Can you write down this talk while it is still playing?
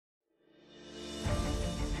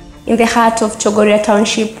In the heart of Chogoria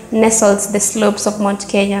Township nestles the slopes of Mount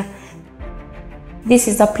Kenya. This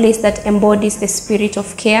is a place that embodies the spirit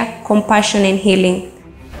of care, compassion, and healing.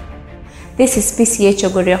 This is PCEA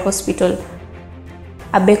Chogoria Hospital,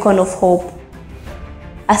 a beacon of hope,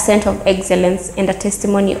 a center of excellence, and a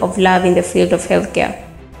testimony of love in the field of healthcare.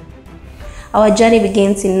 Our journey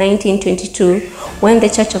begins in 1922 when the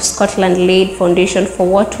Church of Scotland laid foundation for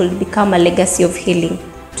what will become a legacy of healing.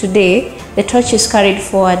 Today, the torch is carried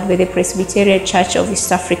forward by the Presbyterian Church of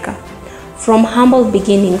East Africa. From humble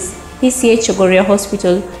beginnings, PCEA Chogoria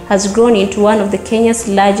Hospital has grown into one of Kenya's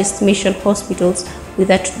largest mission hospitals with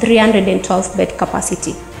a 312-bed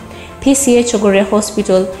capacity. PCEA Chogoria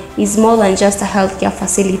Hospital is more than just a healthcare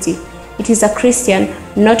facility. It is a Christian,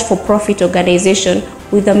 not-for-profit organization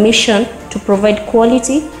with a mission to provide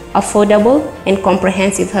quality, affordable, and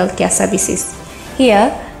comprehensive healthcare services. Here,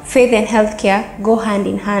 faith and healthcare go hand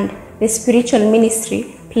in hand. The spiritual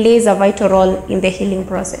ministry plays a vital role in the healing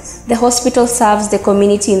process. The hospital serves the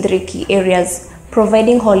community in 3 key areas: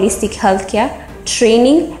 providing holistic healthcare,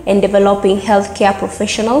 training and developing healthcare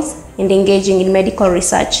professionals, and engaging in medical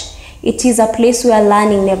research. It is a place where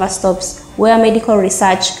learning never stops, where medical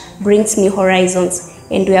research brings new horizons,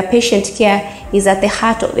 and where patient care is at the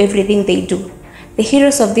heart of everything they do. The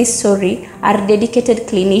heroes of this story are dedicated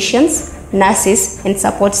clinicians, nurses, and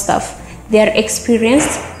support staff. They are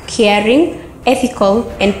experienced, caring, ethical,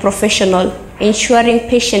 and professional, ensuring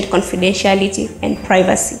patient confidentiality and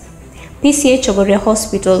privacy. PCEA Chogoria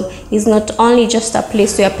Hospital is not only just a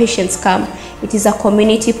place where patients come, it is a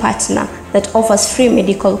community partner that offers free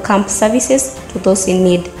medical camp services to those in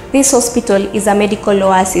need. This hospital is a medical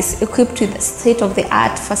oasis equipped with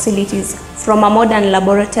state-of-the-art facilities, from a modern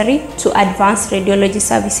laboratory to advanced radiology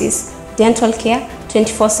services, dental care,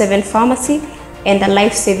 24/7 pharmacy, and a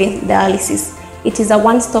life-saving dialysis. It is a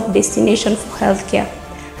one-stop destination for healthcare.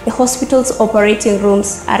 The hospital's operating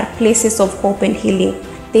rooms are places of hope and healing.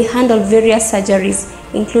 They handle various surgeries,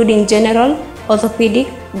 including general, orthopedic,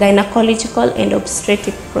 gynecological, and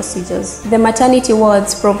obstetric procedures. The maternity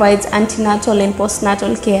wards provides antenatal and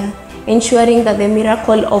postnatal care, ensuring that the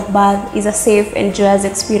miracle of birth is a safe and joyous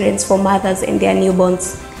experience for mothers and their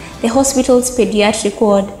newborns. The hospital's pediatric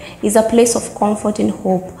ward is a place of comfort and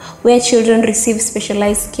hope, where children receive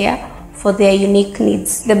specialized care for their unique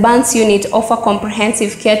needs. The burns unit offers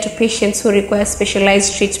comprehensive care to patients who require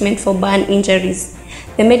specialized treatment for burn injuries.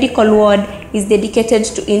 The medical ward is dedicated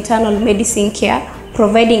to internal medicine care,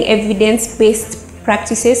 providing evidence-based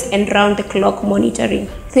practices and round-the-clock monitoring.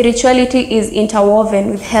 Spirituality is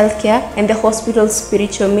interwoven with healthcare, and the hospital's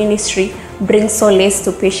spiritual ministry brings solace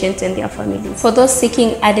to patients and their families. For those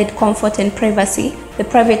seeking added comfort and privacy, the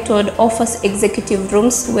private ward offers executive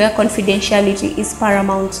rooms where confidentiality is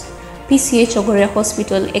paramount. PCEA Chogoria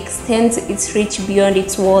Hospital extends its reach beyond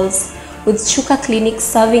its walls, with Chuka clinics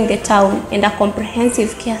serving the town and a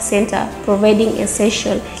comprehensive care center providing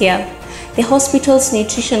essential care. The hospital's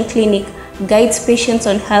nutrition clinic guides patients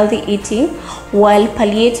on healthy eating, while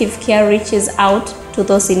palliative care reaches out to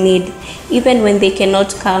those in need, even when they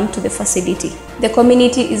cannot come to the facility. The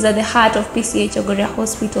community is at the heart of PCEA Chogoria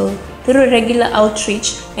Hospital. Through regular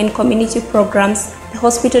outreach and community programs, the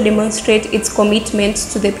hospital demonstrates its commitment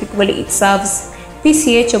to the people it serves.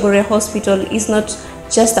 PCEA Chogoria Hospital is not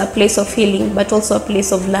just a place of healing, but also a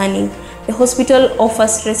place of learning. The hospital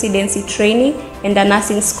offers residency training and a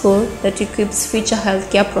nursing school that equips future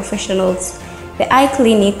healthcare professionals. The eye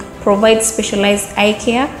clinic provides specialized eye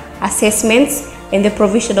care, assessments, and the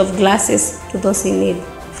provision of glasses to those in need.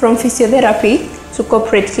 From physiotherapy to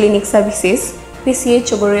corporate clinic services, PCEA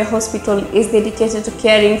Chogoria Hospital is dedicated to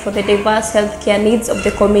caring for the diverse healthcare needs of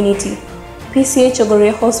the community. PCEA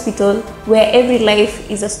Chogoria Hospital, where every life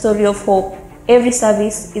is a story of hope, every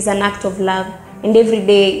service is an act of love, and every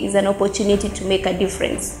day is an opportunity to make a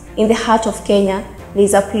difference. In the heart of Kenya, there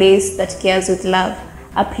is a place that cares with love,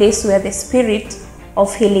 a place where the spirit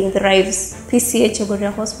of healing thrives. PCEA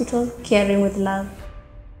Chogoria Hospital, caring with love.